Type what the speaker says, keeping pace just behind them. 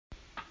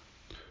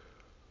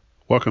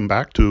Welcome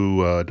back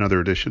to another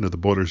edition of the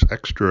Boilers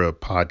Extra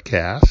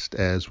podcast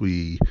as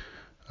we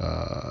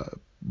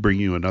bring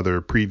you another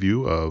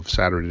preview of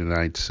Saturday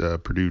night's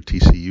Purdue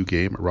TCU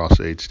game at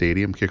Ross-Ade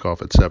Stadium.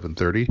 Kickoff at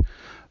 7:30.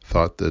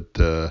 Thought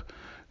that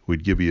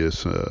we'd give you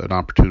an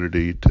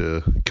opportunity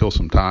to kill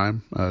some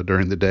time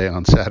during the day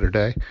on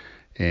Saturday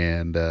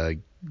and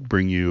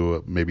bring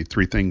you maybe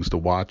three things to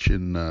watch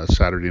in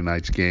Saturday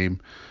night's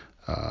game.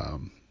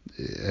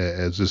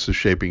 As this is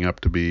shaping up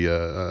to be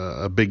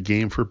a big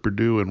game for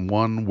Purdue, and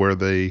one where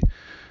they're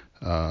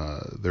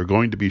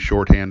going to be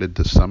shorthanded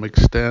to some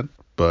extent,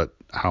 but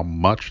how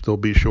much they'll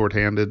be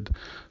shorthanded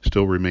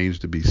still remains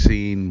to be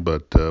seen.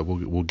 But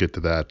we'll get to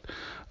that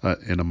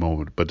in a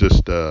moment. But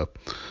just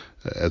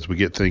as we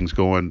get things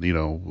going,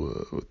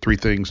 three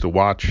things to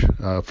watch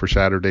for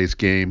Saturday's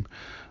game.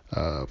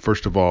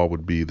 First of all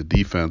would be the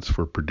defense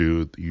for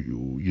Purdue.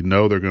 You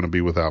know they're going to be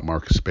without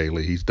Marcus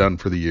Bailey. He's done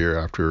for the year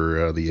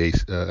after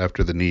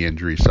the knee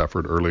injury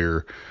suffered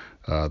earlier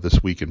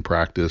this week in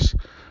practice.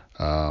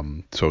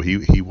 So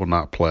he will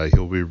not play.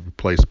 He'll be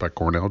replaced by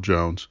Cornell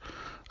Jones.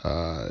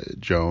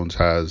 Jones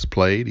has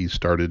played. He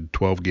started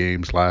 12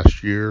 games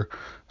last year.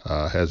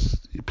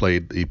 He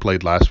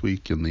played last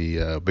week in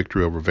the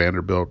victory over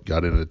Vanderbilt.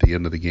 Got in at the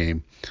end of the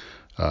game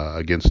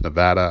against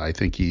Nevada. I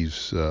think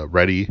he's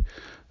ready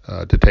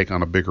to take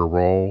on a bigger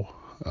role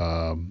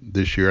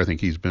this year. I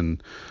think he's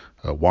been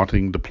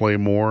wanting to play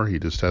more. He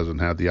just hasn't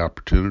had the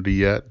opportunity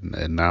yet,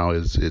 and now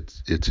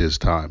it's his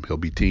time. He'll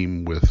be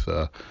teamed with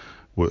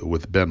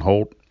Ben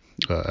Holt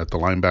at the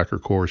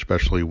linebacker core,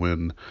 especially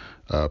when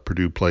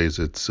Purdue plays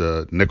its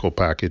nickel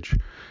package.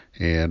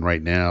 And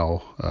right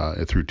now,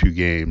 through two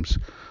games,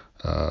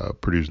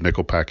 Purdue's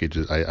nickel package,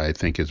 I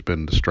think, has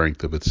been the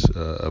strength of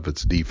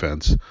its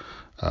defense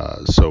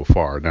so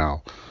far.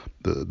 Now,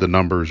 the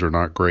numbers are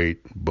not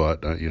great,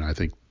 but I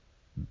think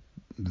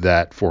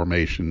that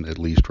formation, at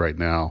least right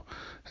now,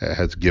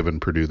 has given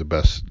Purdue the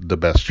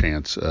best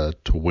chance to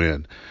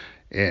win.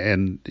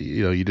 And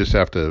you just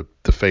have to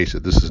face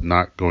it. This is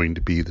not going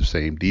to be the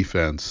same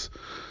defense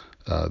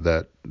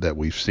that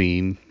we've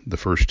seen the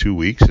first 2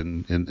 weeks.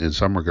 And in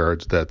some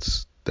regards,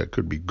 that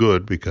could be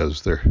good,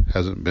 because there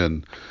hasn't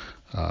been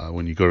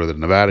when you go to the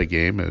Nevada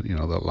game,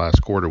 that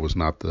last quarter was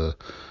not the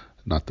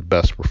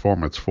best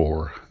performance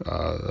for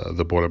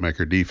the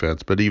Boilermaker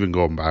defense. But even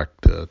going back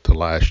to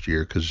last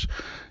year, because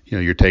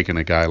you're taking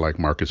a guy like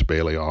Marcus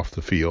Bailey off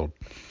the field,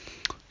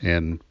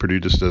 and Purdue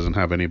just doesn't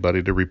have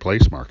anybody to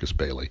replace Marcus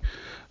Bailey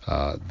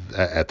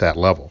at that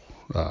level.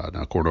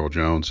 Now Cornell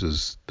Jones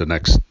is the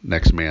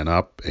next man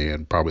up,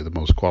 and probably the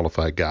most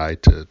qualified guy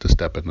to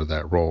step into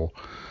that role.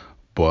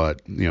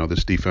 But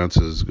this defense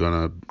is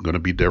gonna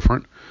be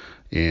different,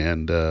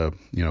 and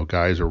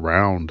guys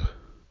around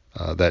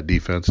that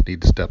defense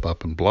need to step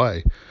up and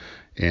play,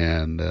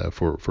 and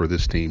for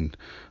this team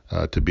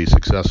to be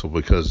successful.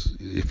 Because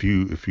if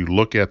you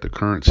look at the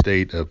current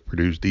state of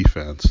Purdue's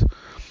defense,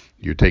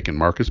 you're taking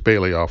Marcus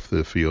Bailey off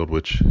the field,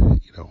 which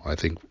I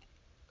think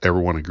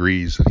everyone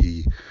agrees that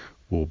he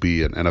will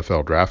be an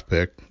NFL draft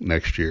pick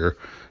next year.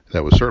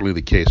 That was certainly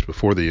the case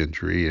before the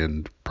injury,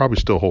 and probably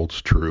still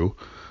holds true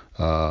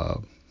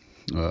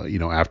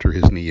after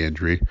his knee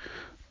injury.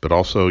 But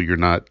also, you're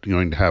not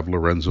going to have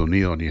Lorenzo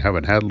Neal, and you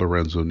haven't had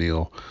Lorenzo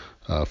Neal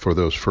for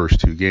those first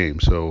two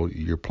games. So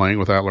you're playing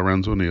without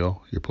Lorenzo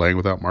Neal. You're playing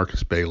without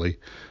Marcus Bailey,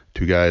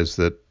 two guys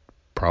that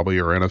probably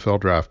are NFL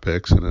draft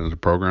picks. And in a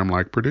program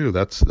like Purdue,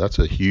 that's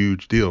a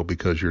huge deal,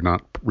 because you're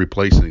not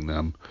replacing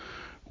them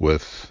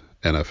with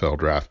NFL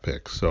draft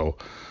picks. So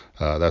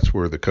that's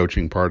where the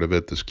coaching part of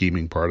it, the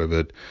scheming part of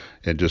it,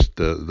 and just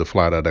the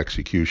flat-out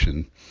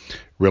execution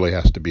really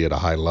has to be at a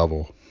high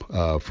level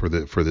for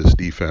this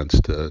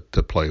defense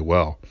to play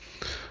well.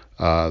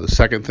 The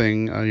second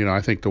thing,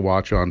 I think to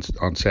watch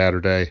on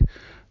Saturday,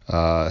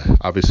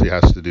 obviously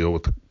has to deal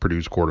with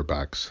Purdue's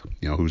quarterbacks.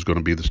 Who's going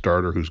to be the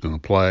starter, who's going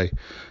to play.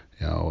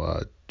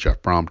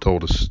 Jeff Brom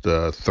told us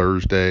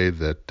Thursday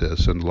that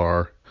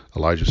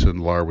Elijah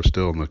Sindelar was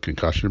still in the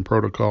concussion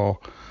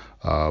protocol,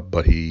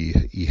 but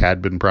he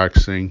had been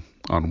practicing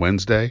on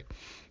Wednesday,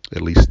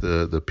 at least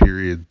the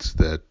periods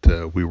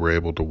that we were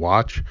able to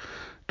watch.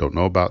 Don't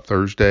know about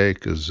Thursday,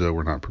 because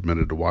we're not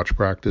permitted to watch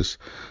practice,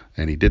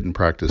 and he didn't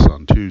practice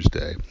on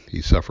Tuesday.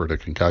 He suffered a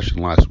concussion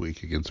last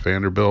week against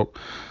Vanderbilt,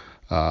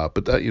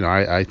 but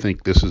I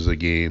think this is a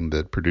game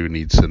that Purdue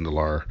needs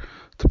Sindelar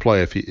to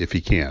play if he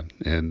can,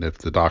 and if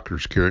the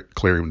doctors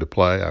clear him to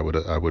play, I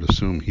would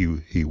assume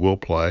he will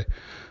play.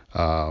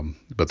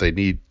 But I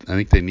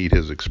think they need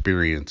his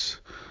experience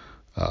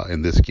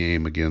in this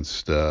game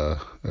against a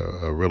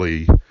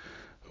really,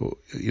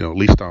 at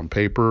least on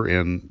paper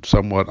and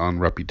somewhat on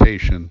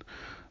reputation,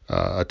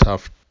 a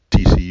tough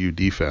TCU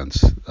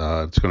defense.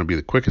 It's going to be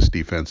the quickest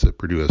defense that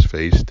Purdue has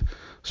faced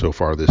so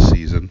far this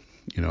season.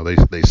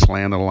 They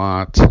slant a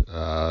lot.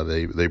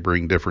 They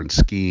bring different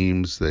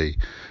schemes. They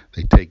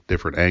take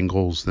different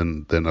angles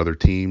than other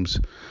teams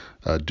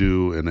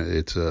do, and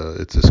it's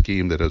a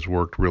scheme that has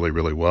worked really,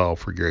 really well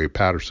for Gary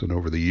Patterson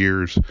over the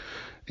years.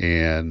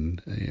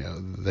 And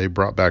they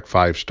brought back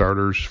 5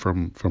 starters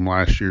from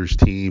last year's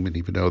team, and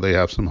even though they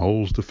have some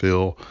holes to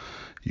fill,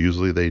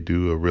 usually they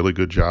do a really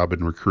good job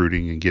in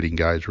recruiting and getting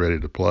guys ready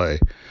to play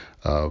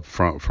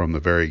from the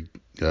very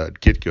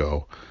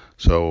get-go.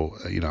 So,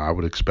 I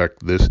would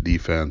expect this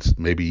defense,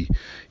 maybe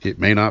it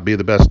may not be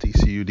the best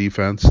TCU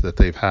defense that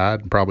they've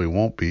had, probably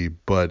won't be,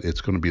 but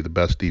it's going to be the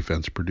best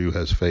defense Purdue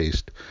has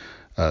faced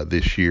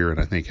this year. And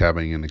I think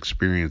having an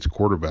experienced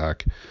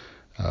quarterback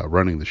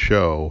running the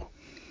show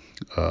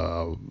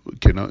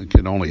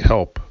can only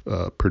help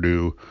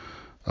Purdue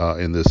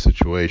in this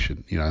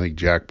situation. I think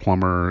Jack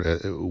Plummer,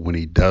 when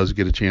he does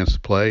get a chance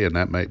to play, and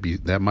that might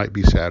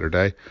be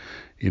Saturday,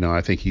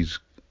 I think he's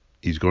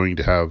going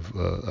to have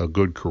a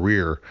good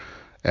career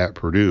at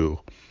Purdue.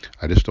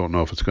 I just don't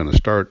know if it's going to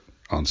start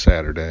on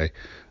Saturday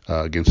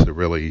against a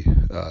really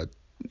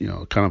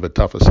kind of a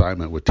tough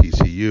assignment with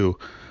TCU.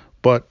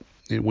 But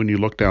when you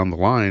look down the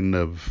line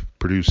of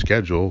Purdue's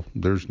schedule,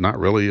 there's not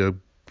really a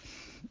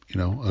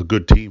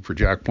good team for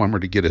Jack Plummer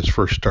to get his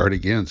first start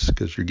against,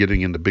 because you're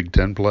getting into Big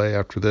Ten play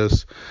after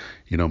this.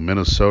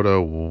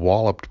 Minnesota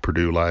walloped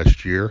Purdue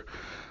last year.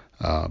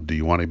 Do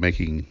you want him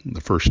making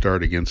the first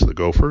start against the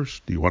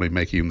Gophers? Do you want him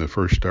making the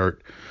first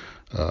start,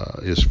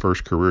 his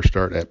first career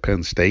start at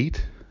Penn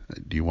State?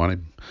 Do you want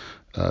him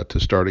to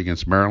start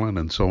against Maryland,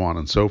 and so on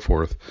and so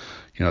forth?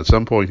 At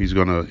some point he's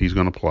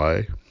gonna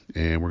play,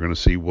 and we're gonna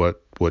see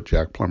what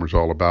Jack Plummer's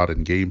all about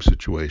in game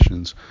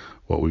situations.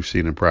 What we've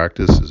seen in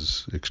practice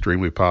is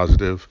extremely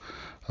positive.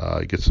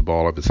 He gets the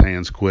ball out of his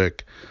hands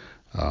quick,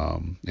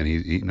 and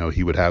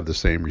he would have the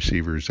same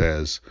receivers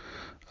as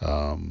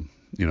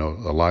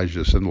Elijah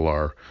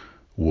Sindelar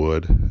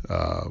would.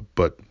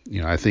 But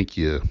I think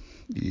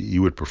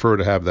you would prefer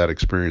to have that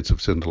experience of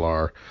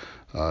Sindelar,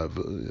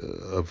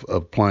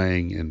 of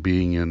playing and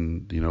being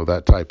in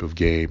that type of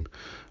game.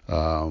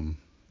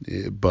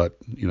 But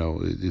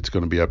it's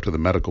going to be up to the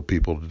medical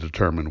people to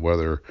determine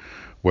whether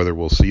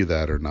we'll see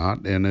that or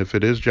not. And if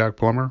it is Jack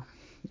Plummer,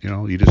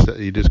 you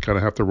just kind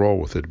of have to roll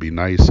with it. It'd be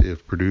nice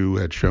if Purdue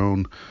had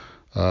shown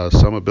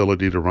some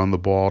ability to run the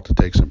ball, to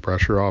take some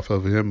pressure off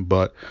of him.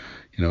 But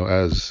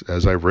as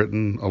I've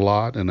written a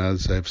lot and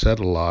as I've said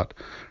a lot,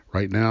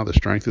 right now the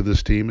strength of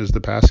this team is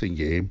the passing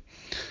game,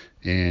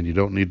 and you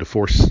don't need to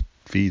force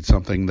feed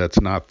something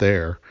that's not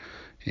there.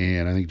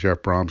 And I think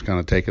Jeff Brom's kind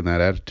of taken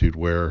that attitude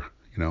where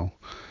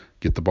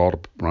get the ball to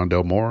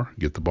Rondell Moore,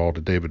 get the ball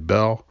to David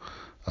Bell,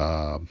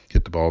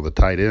 get the ball to the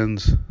tight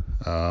ends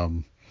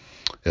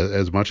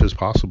as much as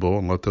possible,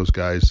 and let those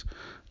guys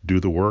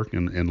do the work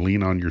and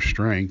lean on your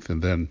strength.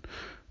 And then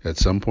at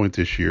some point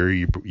this year,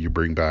 you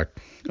bring back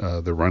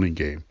the running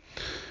game.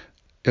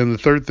 And the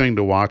third thing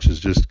to watch is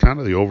just kind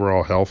of the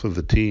overall health of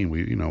the team.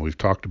 We've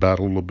talked about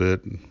it a little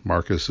bit.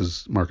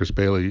 Marcus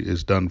Bailey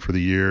is done for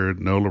the year.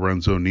 No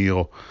Lorenzo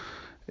Neal.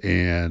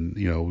 And,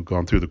 we've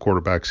gone through the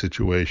quarterback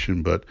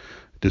situation, but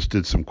just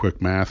did some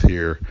quick math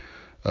here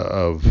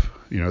of,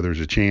 there's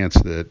a chance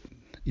that,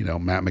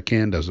 Matt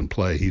McCann doesn't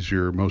play. He's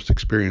your most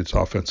experienced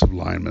offensive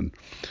lineman.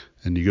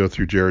 And you go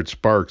through Jared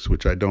Sparks,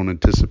 which I don't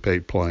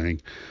anticipate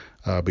playing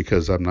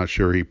because I'm not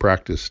sure he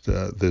practiced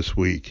this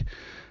week.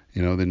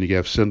 Then you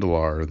have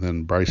Sindelar, and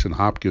then Bryson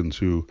Hopkins,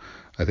 who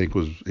I think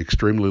was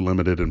extremely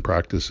limited in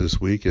practice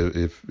this week,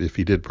 if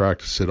he did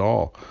practice at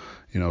all.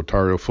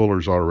 Tario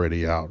Fuller's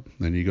already out.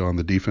 Then you go on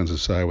the defensive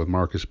side with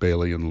Marcus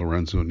Bailey and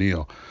Lorenzo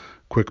Neal.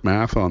 Quick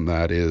math on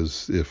that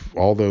is, if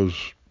all those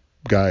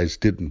guys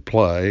didn't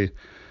play,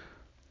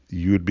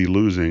 you would be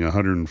losing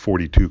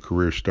 142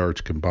 career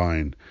starts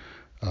combined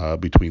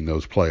between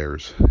those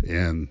players.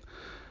 And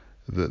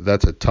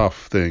that's a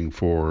tough thing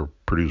for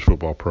Purdue's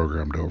football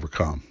program to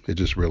overcome. It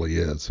just really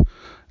is.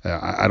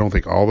 I don't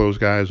think all those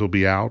guys will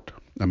be out.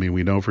 I mean,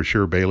 we know for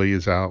sure Bailey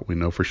is out. We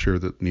know for sure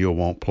that Neal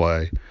won't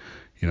play.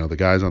 The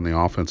guys on the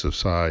offensive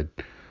side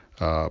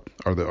are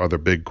the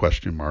big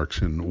question marks,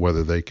 and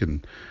whether they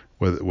can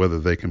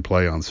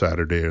play on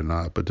Saturday or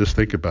not. But just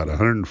think about it,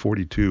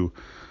 142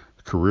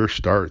 career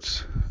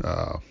starts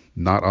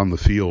not on the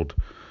field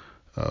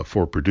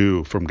for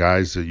Purdue from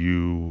guys that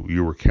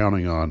you were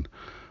counting on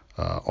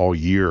all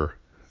year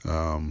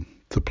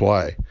to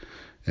play,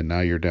 and now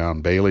you're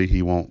down Bailey.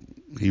 He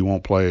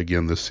won't play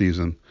again this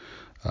season.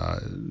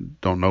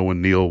 Don't know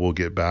when Neal will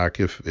get back,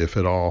 if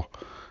at all.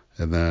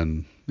 And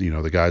then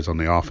the guys on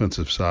the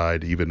offensive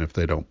side, even if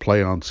they don't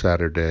play on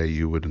Saturday,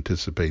 you would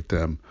anticipate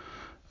them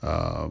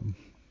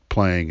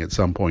playing at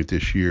some point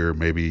this year,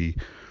 maybe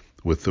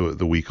with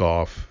the week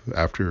off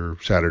after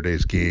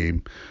Saturday's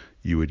game.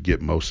 You would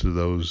get most of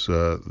those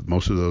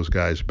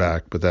guys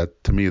back. But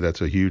that, to me,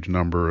 that's a huge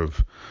number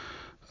of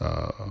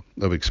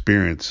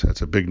experience.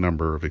 That's a big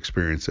number of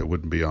experience that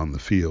wouldn't be on the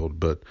field.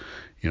 But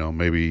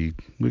maybe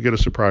we get a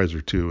surprise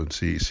or two and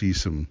see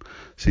some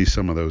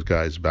of those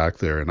guys back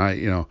there. And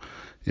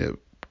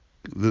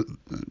the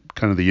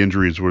kind of the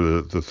injuries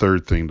were the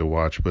third thing to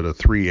watch. But a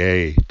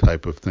 3A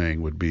type of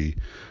thing would be,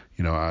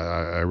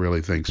 I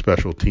really think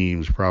special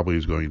teams probably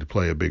is going to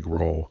play a big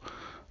role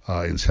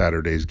in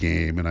Saturday's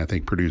game, and I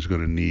think Purdue's going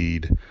to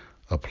need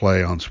a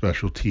play on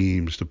special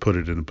teams to put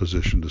it in a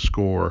position to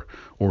score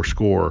or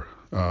score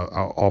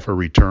off a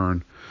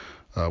return,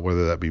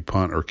 whether that be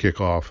punt or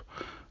kickoff,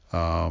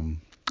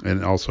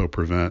 and also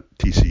prevent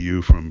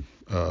TCU from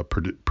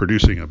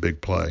producing a big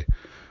play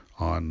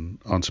on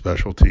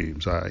special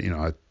teams.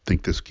 I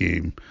think this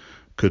game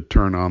could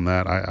turn on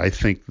that. I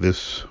think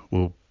this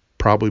will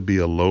probably be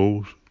a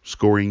lower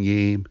scoring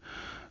game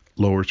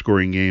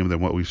than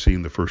what we've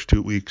seen the first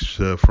 2 weeks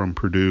from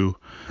Purdue.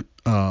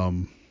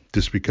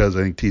 Just because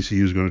I think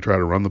TCU is going to try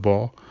to run the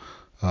ball.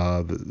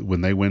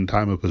 When they win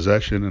time of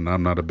possession, and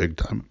I'm not a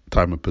big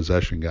time of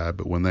possession guy,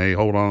 but when they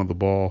hold on to the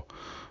ball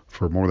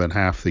for more than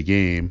half the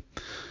game,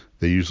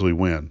 they usually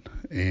win.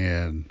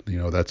 And,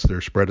 that's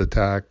their spread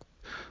attack.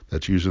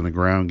 That's using the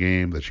ground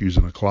game. That's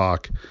using the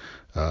clock.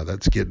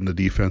 That's getting the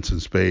defense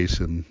in space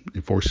and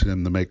forcing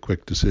them to make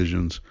quick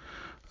decisions.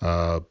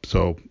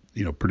 So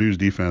Purdue's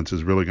defense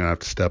is really going to have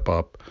to step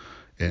up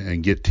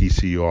and get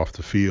TCU off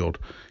the field.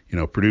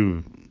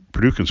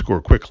 Purdue can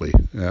score quickly.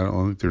 I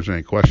don't think there's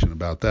any question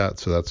about that.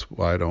 So that's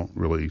why I don't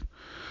really,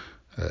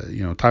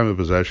 time of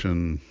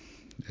possession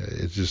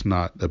is just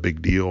not a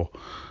big deal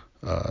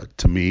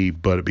to me,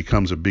 but it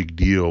becomes a big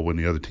deal when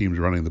the other team's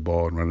running the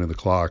ball and running the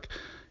clock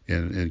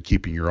and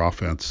keeping your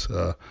offense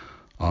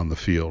on the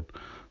field.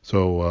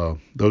 So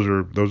those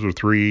are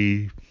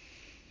 3+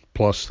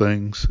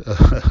 things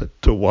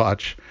to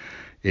watch.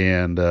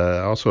 And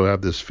I also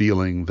have this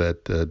feeling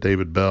that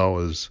David Bell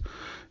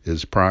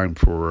is primed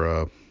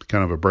for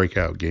kind of a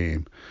breakout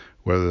game,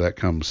 whether that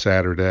comes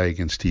Saturday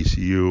against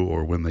TCU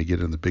or when they get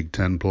in the Big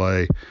Ten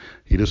play.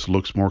 He just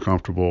looks more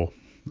comfortable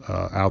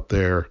out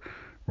there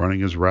running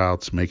his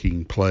routes,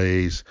 making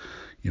plays.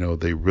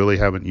 They really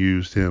haven't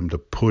used him to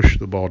push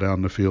the ball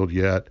down the field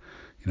yet.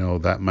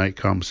 That might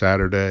come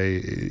Saturday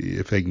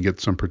if they can get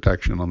some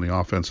protection on the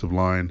offensive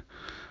line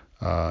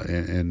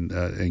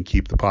and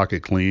keep the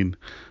pocket clean.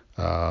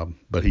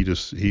 But he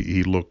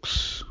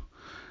looks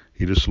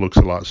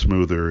a lot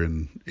smoother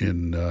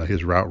in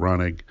his route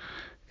running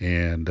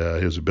and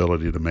his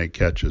ability to make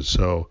catches.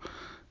 So,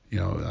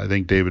 I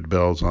think David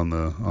Bell's on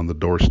the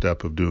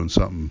doorstep of doing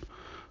something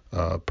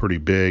pretty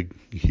big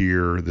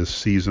here this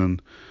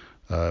season.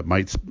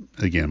 Might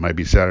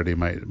be Saturday.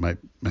 Might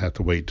have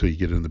to wait till you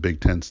get in the Big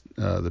Ten,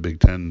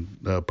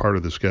 part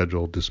of the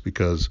schedule, just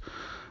because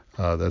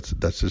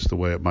that's just the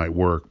way it might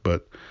work.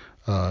 But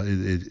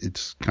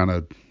it's kind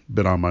of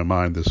been on my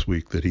mind this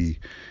week that he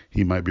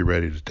might be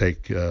ready to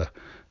take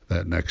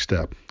that next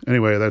step.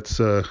 Anyway, that's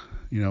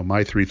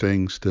my 3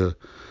 things to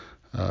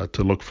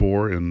look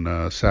for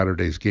in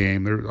Saturday's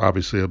game. There are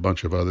obviously a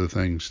bunch of other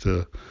things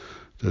to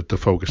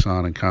focus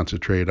on and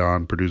concentrate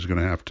on. Purdue's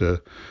going to have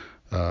to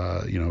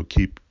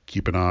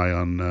keep an eye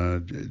on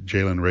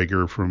Jalen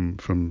Reagor from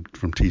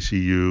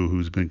TCU,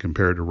 who's been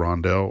compared to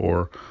Rondell,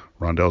 or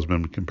Rondell's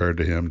been compared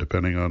to him,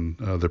 depending on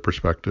the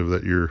perspective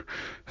that you're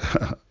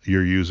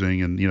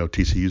using. And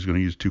TCU's going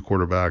to use 2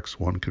 quarterbacks.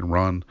 One can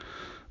run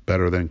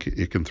better than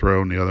it can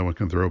throw, and the other one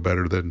can throw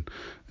better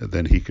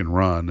than he can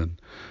run.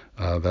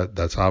 And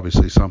that's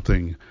obviously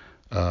something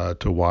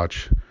to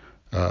watch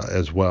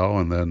as well.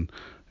 And then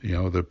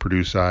the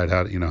Purdue side,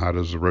 how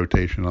does the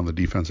rotation on the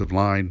defensive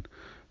line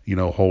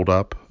hold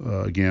up?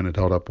 Again, it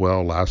held up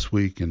well last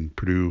week, and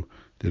Purdue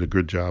did a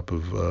good job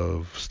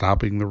of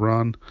stopping the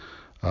run.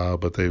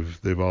 But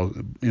they've all,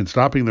 in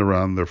stopping the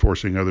run, they're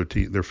forcing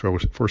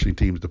forcing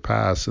teams to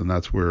pass, and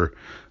that's where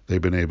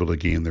they've been able to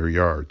gain their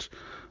yards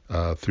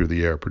through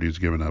the air. Purdue's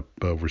given up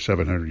over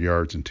 700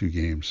 yards in 2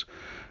 games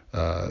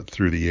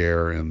through the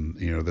air, and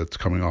that's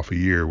coming off a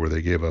year where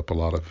they gave up a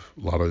lot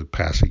of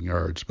passing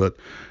yards. But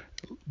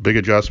big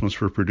adjustments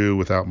for Purdue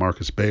without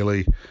Marcus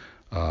Bailey.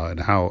 And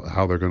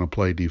how they're going to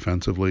play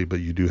defensively. But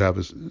you do have,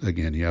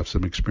 you have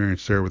some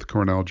experience there with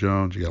Cornell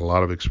Jones. You got a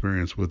lot of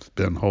experience with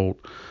Ben Holt.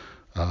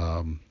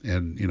 And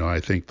I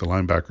think the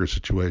linebacker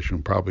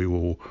situation probably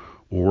will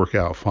work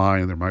out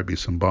fine. There might be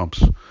some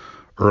bumps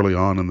early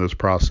on in this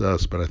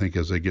process, but I think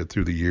as they get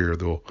through the year,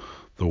 they'll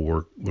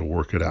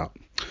work it out.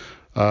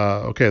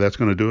 Okay, that's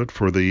going to do it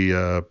for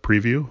the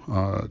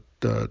preview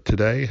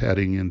today,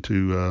 heading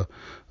into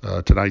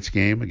tonight's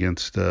game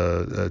against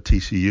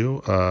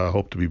TCU.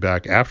 Hope to be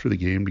back after the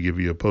game to give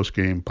you a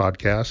post-game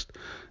podcast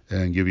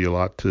and give you a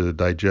lot to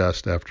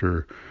digest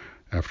after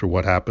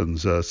what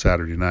happens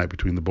Saturday night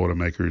between the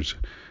Boilermakers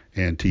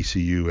and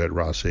TCU at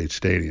Ross-Ade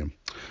Stadium.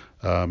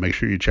 Make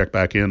sure you check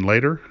back in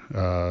later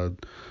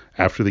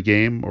after the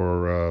game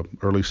or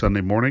early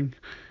Sunday morning,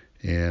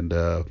 and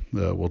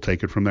we'll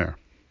take it from there.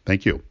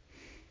 Thank you.